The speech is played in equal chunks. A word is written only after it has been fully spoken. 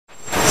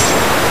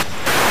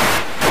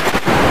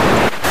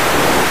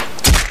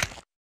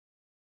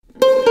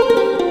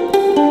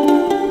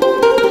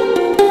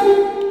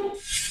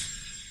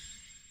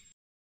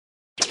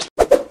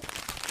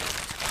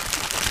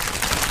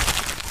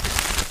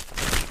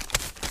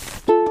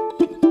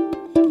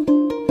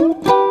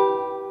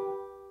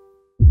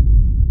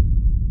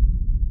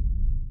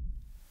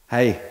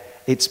Hey,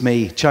 it's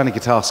me, China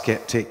Guitar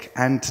Skeptic,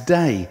 and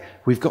today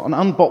we've got an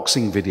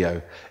unboxing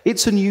video.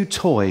 It's a new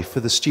toy for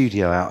the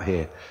studio out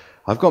here.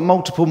 I've got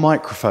multiple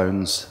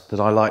microphones that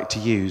I like to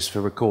use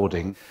for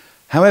recording.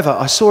 However,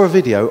 I saw a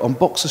video on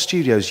Boxer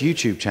Studio's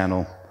YouTube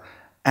channel,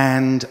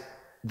 and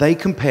they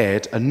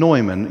compared a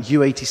Nuemann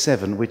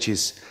U87, which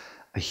is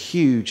a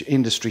huge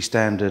industry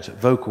standard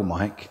vocal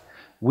mic,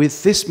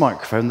 with this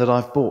microphone that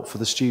I've bought for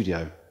the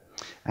studio.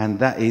 And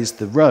that is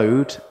the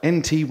Rode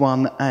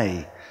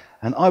NT1a.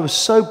 And I was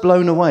so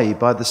blown away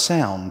by the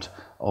sound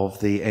of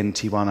the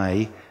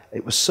NT1a.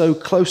 It was so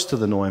close to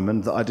the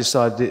Neumann that I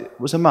decided it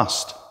was a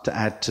must to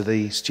add to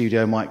the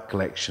studio mic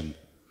collection.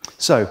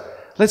 So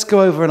let's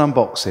go over and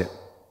unbox it.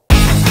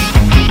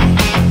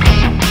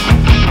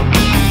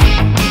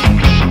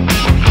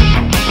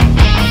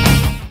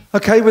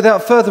 Okay,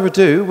 without further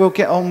ado, we'll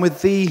get on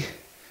with the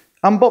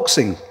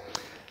unboxing.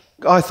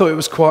 I thought it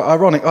was quite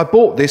ironic. I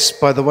bought this,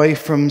 by the way,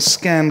 from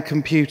Scan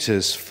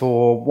Computers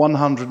for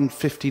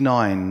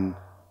 159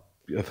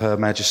 of Her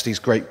Majesty's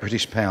Great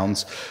British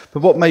Pounds.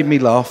 But what made me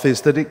laugh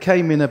is that it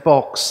came in a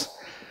box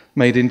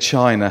made in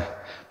China.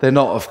 They're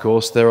not, of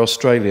course, they're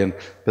Australian,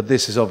 but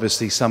this is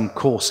obviously some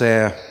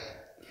Corsair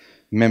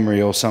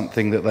memory or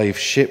something that they've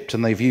shipped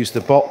and they've used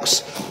the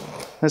box.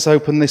 Let's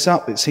open this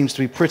up. It seems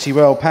to be pretty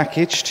well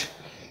packaged.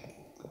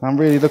 I'm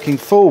really looking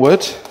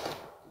forward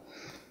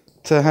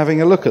to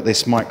having a look at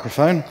this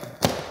microphone,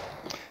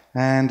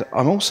 and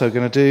I'm also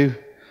going to do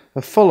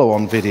a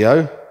follow-on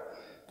video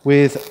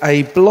with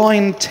a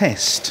blind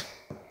test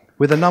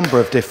with a number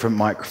of different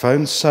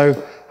microphones, so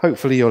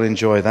hopefully you'll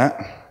enjoy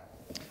that.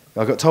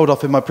 I got told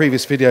off in my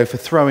previous video for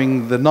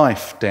throwing the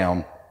knife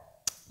down.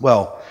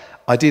 Well,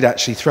 I did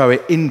actually throw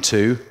it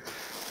into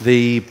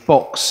the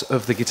box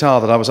of the guitar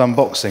that I was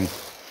unboxing.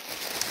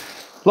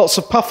 Lots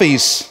of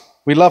puffies.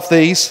 We love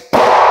these.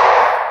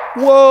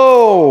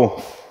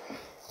 Whoa!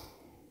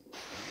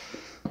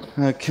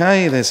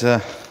 Okay, there's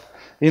an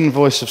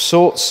invoice of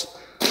sorts,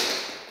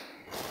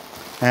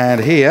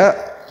 and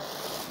here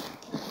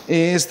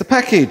is the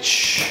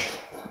package.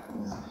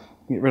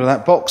 Get rid of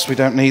that box, we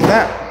don't need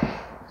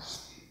that.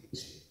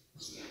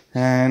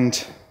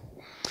 And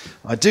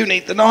I do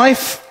need the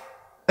knife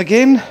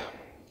again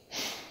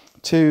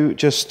to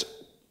just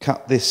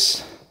cut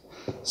this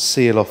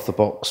seal off the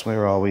box.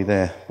 Where are we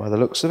there? By the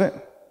looks of it,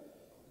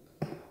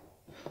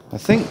 I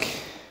think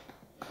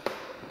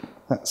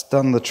that's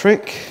done the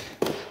trick.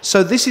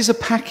 So this is a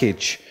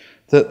package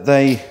that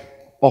they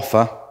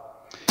offer,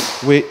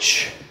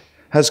 which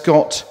has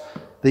got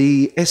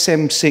the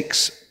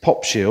SM6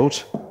 pop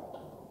shield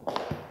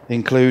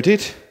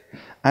included,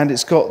 and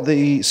it's got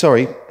the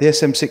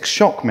SM6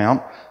 shock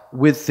mount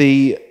with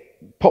the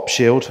pop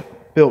shield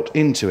built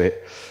into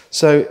it.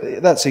 So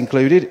that's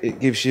included. It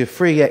gives you a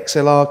free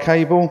XLR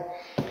cable,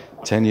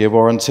 10-year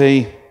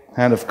warranty,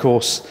 and of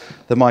course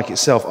the mic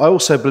itself. I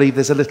also believe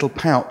there's a little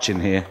pouch in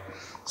here.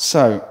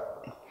 So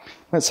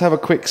let's have a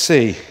quick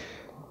see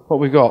what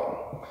we've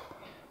got.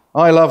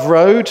 I love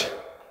Rode.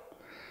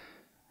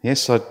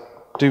 Yes, I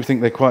do think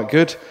they're quite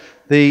good.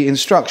 The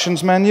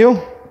instructions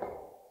manual.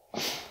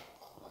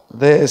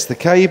 There's the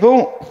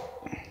cable.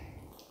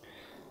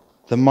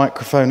 The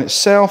microphone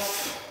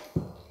itself,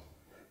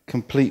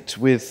 complete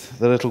with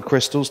the little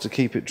crystals to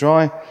keep it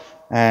dry,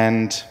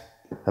 and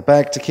a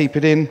bag to keep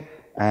it in.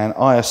 And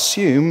I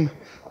assume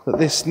that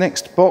this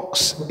next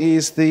box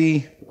is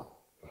the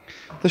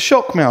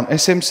shock mount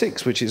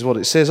SM6, which is what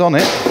it says on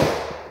it.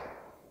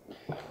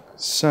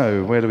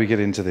 So where do we get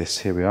into this?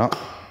 Here we are.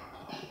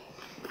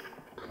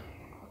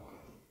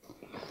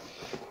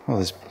 Oh,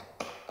 there's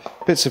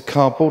bits of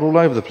cardboard all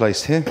over the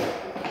place here.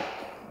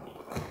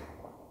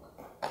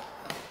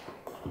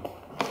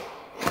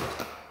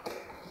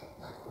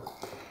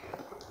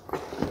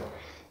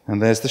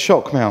 And there's the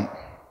shock mount.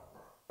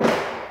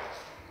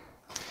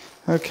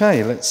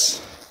 Okay, let's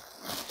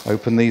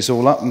open these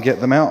all up and get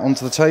them out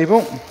onto the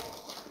table.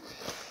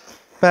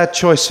 Bad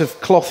choice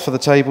of cloth for the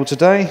table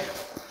today.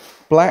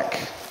 Black.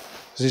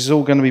 This is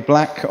all going to be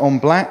black on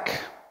black.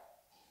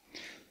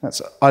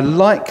 I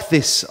like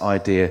this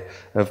idea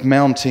of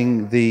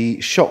mounting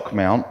the shock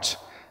mount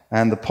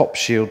and the pop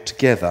shield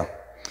together.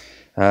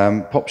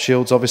 Pop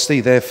shields,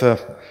 obviously, they're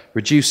for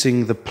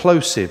reducing the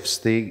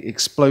plosives, the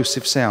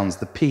explosive sounds,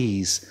 the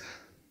P's.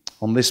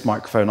 On this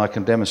microphone, I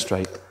can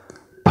demonstrate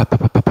pa pa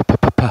pa pa pa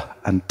pa pa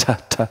and ta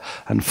ta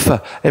and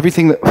fa.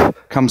 Everything that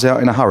comes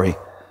out in a hurry.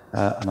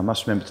 And I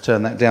must remember to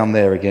turn that down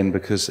there again,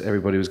 because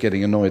everybody was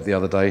getting annoyed the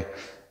other day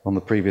on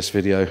the previous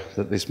video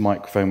that this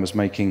microphone was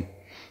making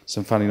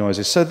some funny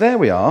noises. So there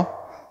we are.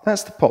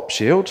 That's the pop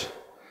shield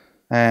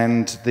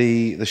and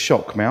the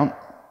shock mount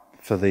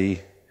for the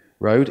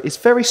Rode. It's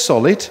very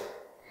solid.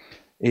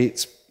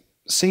 It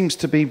seems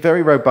to be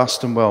very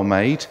robust and well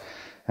made.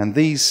 And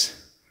these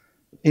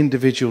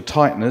individual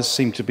tighteners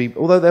seem to be,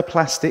 although they're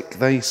plastic,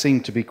 they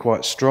seem to be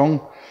quite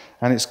strong.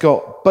 And it's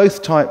got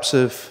both types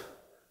of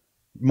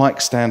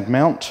mic stand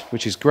mount,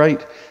 which is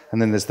great,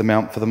 and then there's the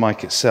mount for the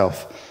mic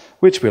itself,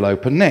 which we'll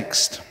open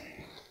next.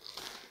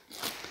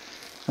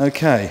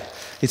 Okay,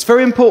 It's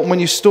very important when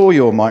you store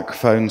your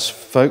microphones,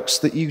 folks,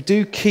 that you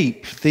do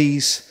keep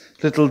these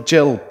little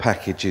gel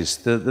packages,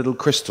 the little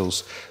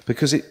crystals,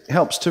 because it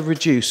helps to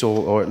reduce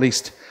or at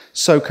least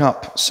soak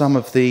up some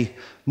of the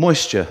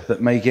moisture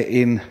that may get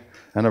in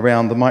and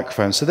around the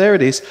microphone. So there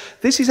it is.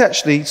 This is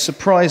actually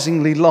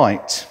surprisingly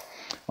light.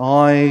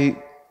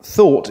 I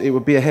thought it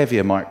would be a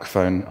heavier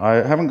microphone. I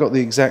haven't got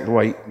the exact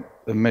weight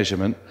and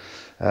measurement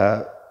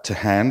to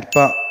hand,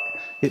 but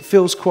it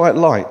feels quite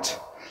light.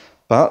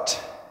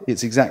 But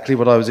it's exactly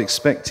what I was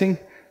expecting,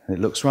 and it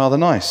looks rather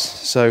nice.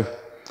 So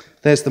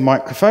there's the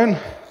microphone.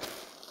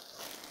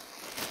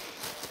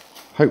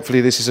 Hopefully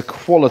this is a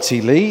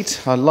quality lead.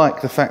 I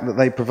like the fact that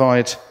they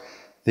provide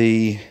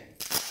the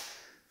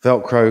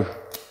Velcro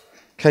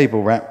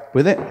cable wrap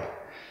with it.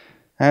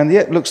 And yeah,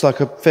 it looks like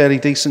a fairly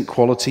decent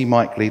quality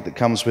mic lead that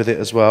comes with it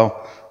as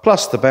well.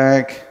 Plus the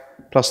bag,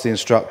 plus the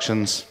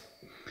instructions,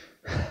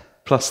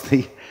 plus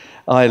the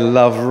I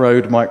love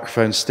Rode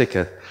microphone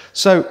sticker.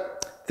 So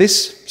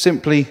this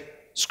simply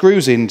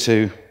screws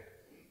into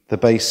the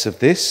base of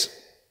this,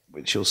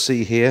 which you'll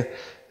see here.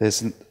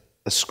 There's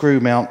a screw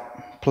mount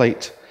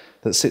plate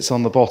that sits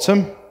on the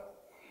bottom,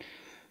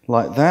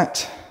 like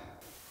that.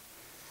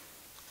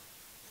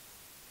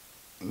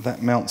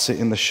 That mounts it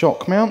in the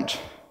shock mount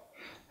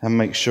and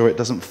makes sure it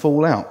doesn't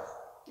fall out.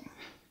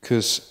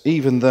 Because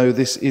even though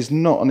this is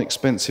not an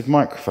expensive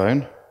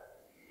microphone,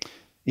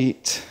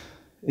 it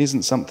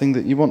isn't something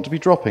that you want to be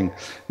dropping.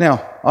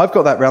 Now, I've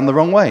got that round the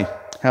wrong way.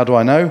 How do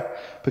I know?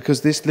 Because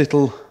this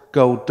little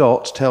gold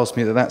dot tells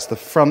me that that's the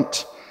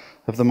front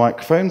of the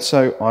microphone,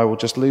 so I will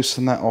just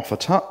loosen that off a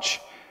touch,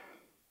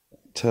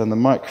 turn the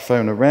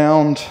microphone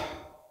around,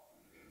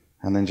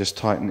 and then just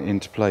tighten it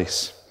into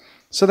place.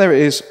 So there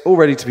it is, all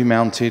ready to be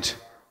mounted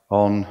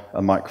on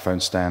a microphone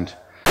stand.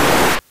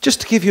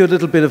 Just to give you a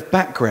little bit of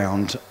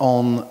background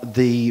on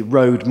the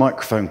Rode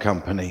Microphone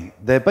Company.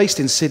 They're based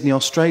in Sydney,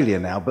 Australia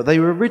now, but they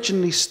were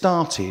originally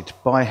started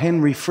by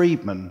Henry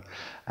Friedman,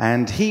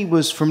 and he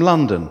was from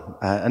London,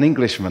 an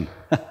Englishman.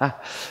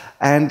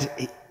 And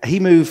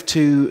he moved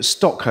to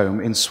Stockholm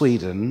in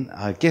Sweden.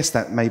 I guess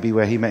that may be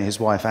where he met his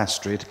wife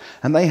Astrid,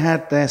 and they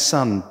had their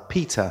son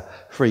Peter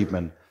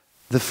Friedman.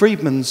 The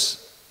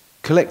Friedmans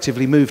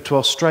collectively moved to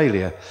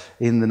Australia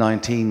in the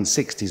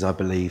 1960s, I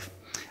believe,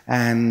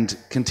 and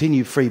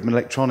continued Friedman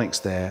Electronics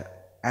there.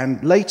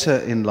 And later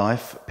in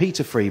life,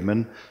 Peter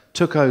Friedman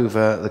took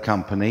over the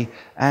company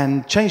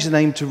and changed the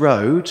name to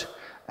Rode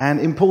and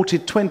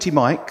imported 20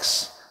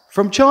 mics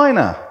from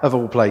China, of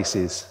all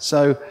places.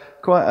 So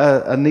quite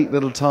a neat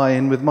little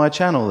tie-in with my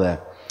channel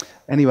there.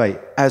 Anyway,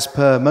 as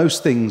per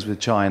most things with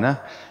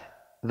China,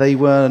 they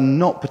were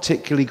not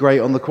particularly great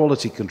on the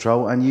quality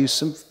control and used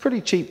some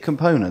pretty cheap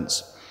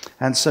components.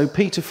 And so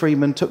Peter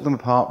Friedman took them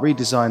apart,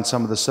 redesigned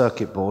some of the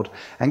circuit board,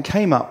 and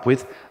came up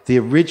with the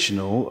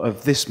original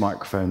of this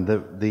microphone,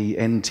 the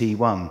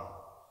NT1.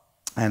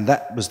 And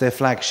that was their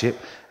flagship,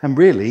 and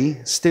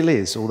really still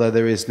is, although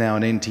there is now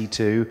an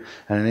NT2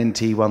 and an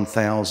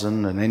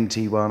NT1000 and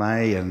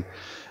NT1a, and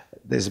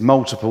there's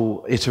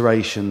multiple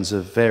iterations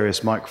of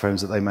various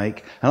microphones that they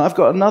make. And I've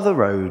got another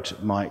Rode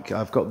mic.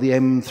 I've got the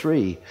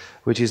M3,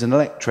 which is an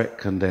electric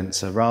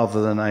condenser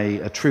rather than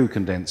a true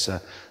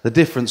condenser. The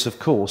difference, of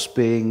course,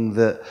 being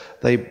that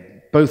they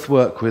both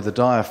work with a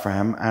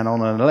diaphragm, and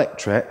on an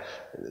electret,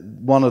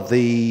 one of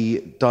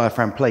the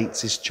diaphragm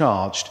plates is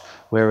charged,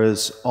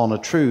 whereas on a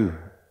true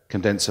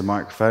condenser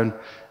microphone,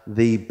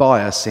 the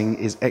biasing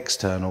is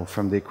external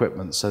from the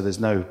equipment, so there's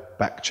no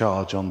back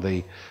charge on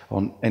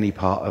any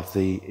part of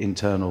the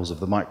internals of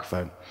the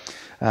microphone.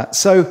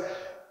 So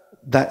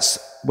that's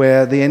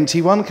where the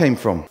NT1 came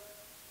from.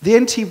 The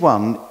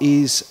NT1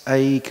 is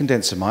a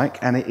condenser mic,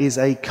 and it is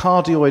a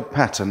cardioid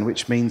pattern,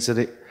 which means that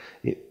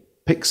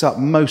it picks up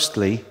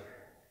mostly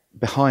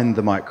behind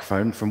the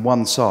microphone from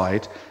one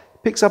side.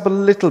 It picks up a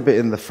little bit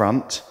in the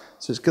front,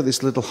 so it's got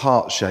this little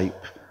heart shape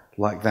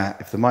like that.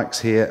 If the mic's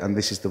here and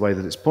this is the way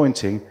that it's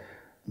pointing,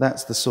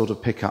 that's the sort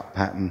of pickup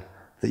pattern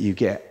that you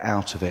get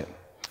out of it.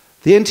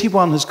 The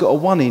NT1 has got a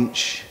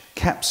 1-inch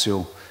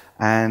capsule,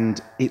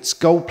 and it's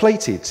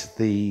gold-plated,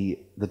 the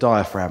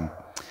diaphragm.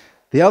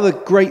 The other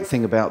great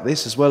thing about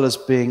this, as well as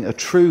being a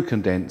true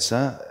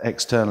condenser,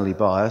 externally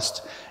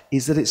biased,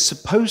 is that it's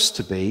supposed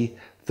to be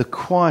the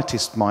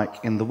quietest mic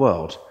in the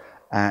world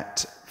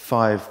at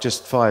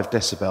just 5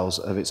 decibels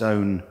of its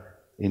own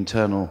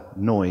internal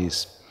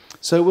noise.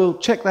 So we'll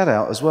check that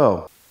out as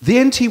well. The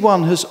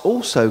NT1 has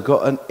also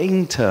got an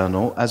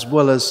internal, as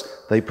well as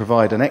they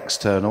provide an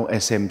external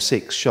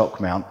SM6 shock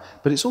mount,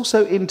 but it's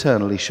also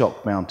internally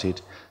shock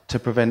mounted to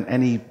prevent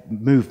any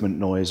movement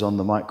noise on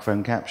the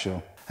microphone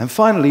capsule. And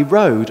finally,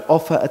 Rode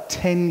offer a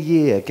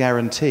 10-year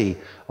guarantee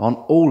on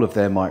all of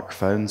their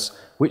microphones,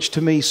 which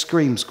to me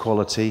screams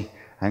quality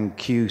and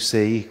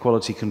QC,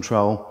 quality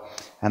control.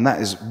 And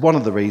that is one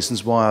of the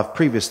reasons why I've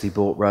previously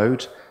bought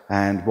Rode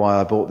and why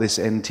I bought this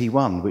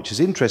NT1, which has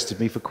interested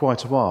me for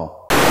quite a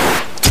while.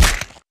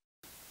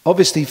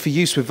 Obviously, for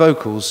use with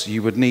vocals,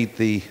 you would need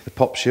the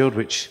pop shield,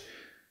 which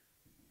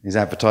is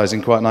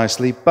advertising quite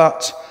nicely,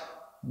 but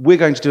we're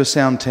going to do a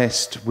sound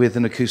test with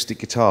an acoustic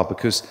guitar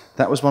because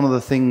that was one of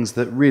the things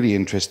that really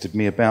interested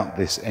me about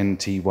this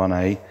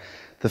NT1a,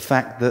 the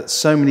fact that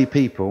so many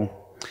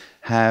people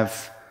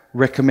have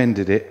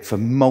recommended it for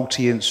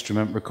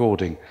multi-instrument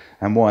recording,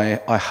 and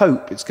why I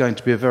hope it's going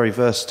to be a very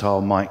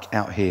versatile mic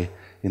out here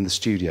in the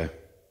studio.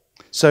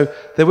 So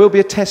there will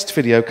be a test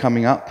video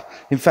coming up.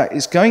 In fact,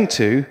 it's going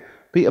to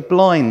be a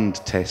blind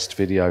test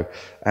video,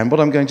 and what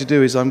I'm going to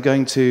do is I'm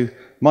going to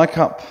mic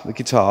up the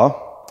guitar,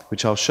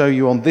 which I'll show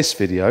you on this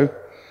video,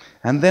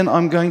 and then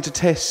I'm going to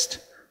test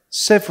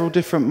several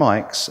different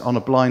mics on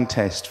a blind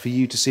test for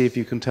you to see if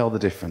you can tell the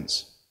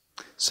difference.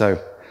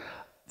 So,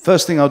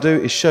 first thing I'll do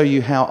is show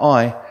you how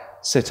I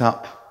set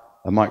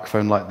up a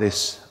microphone like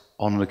this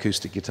on an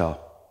acoustic guitar.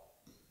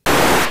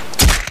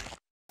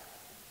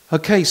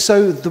 Okay,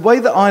 so the way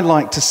that I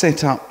like to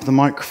set up the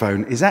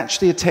microphone is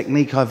actually a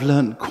technique I've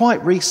learned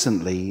quite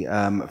recently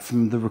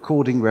from the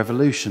Recording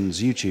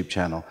Revolution's YouTube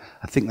channel.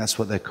 I think that's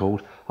what they're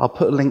called. I'll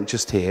put a link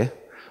just here,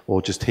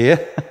 or just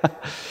here.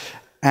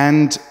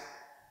 And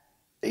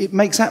it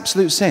makes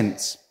absolute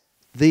sense.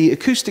 The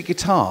acoustic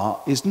guitar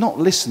is not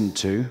listened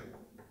to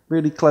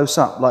really close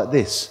up like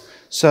this.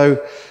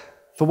 So,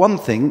 for one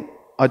thing,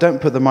 I don't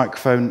put the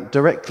microphone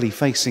directly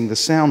facing the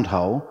sound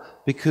hole,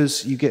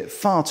 because you get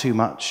far too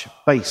much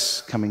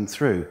bass coming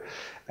through,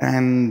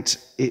 and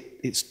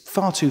it's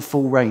far too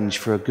full range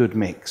for a good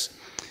mix.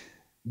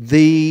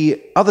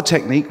 The other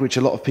technique, which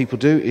a lot of people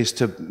do, is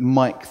to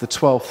mic the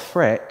 12th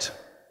fret,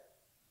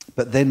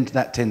 but then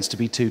that tends to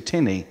be too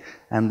tinny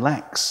and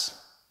lacks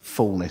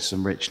fullness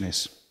and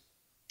richness.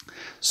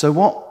 So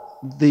what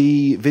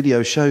the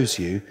video shows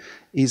you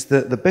is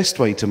that the best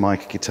way to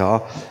mic a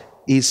guitar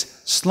is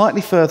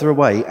slightly further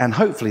away, and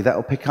hopefully that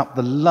will pick up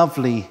the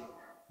lovely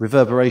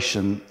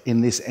reverberation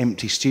in this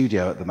empty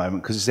studio at the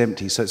moment, because it's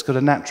empty, so it's got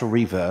a natural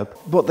reverb.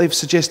 What they've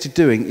suggested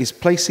doing is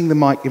placing the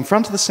mic in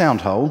front of the sound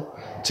hole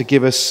to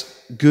give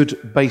us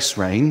good bass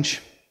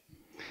range,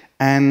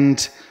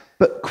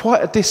 but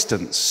quite a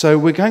distance. So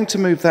we're going to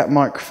move that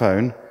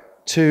microphone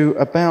to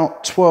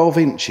about 12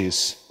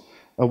 inches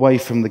away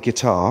from the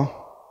guitar.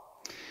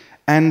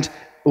 And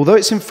although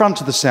it's in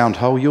front of the sound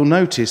hole, you'll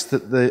notice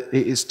that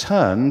it is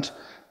turned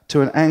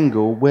to an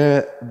angle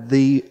where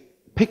the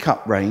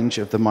pickup range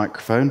of the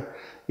microphone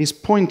is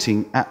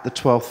pointing at the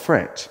 12th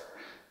fret,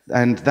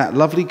 and that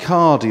lovely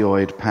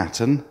cardioid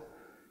pattern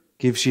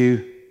gives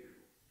you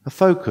a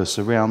focus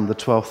around the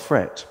 12th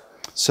fret.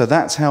 So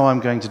that's how I'm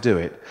going to do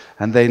it,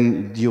 and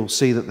then you'll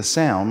see that the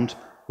sound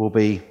will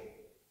be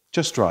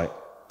just right.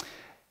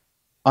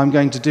 I'm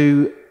going to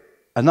do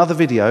another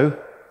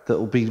video that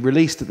will be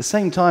released at the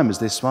same time as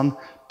this one,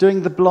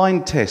 doing the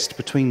blind test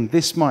between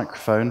this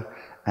microphone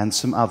and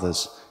some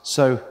others.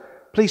 So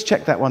please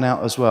check that one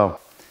out as well.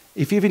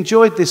 If you've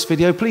enjoyed this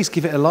video, please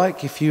give it a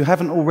like. If you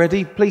haven't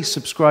already, please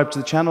subscribe to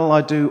the channel.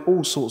 I do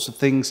all sorts of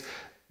things,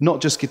 not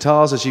just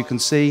guitars, as you can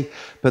see,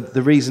 but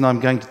the reason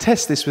I'm going to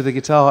test this with a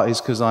guitar is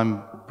because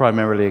I'm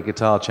primarily a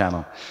guitar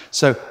channel.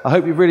 So I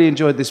hope you really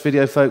enjoyed this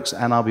video, folks,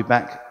 and I'll be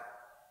back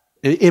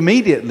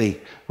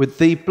immediately with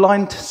the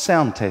blind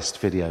sound test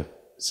video.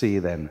 See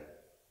you then.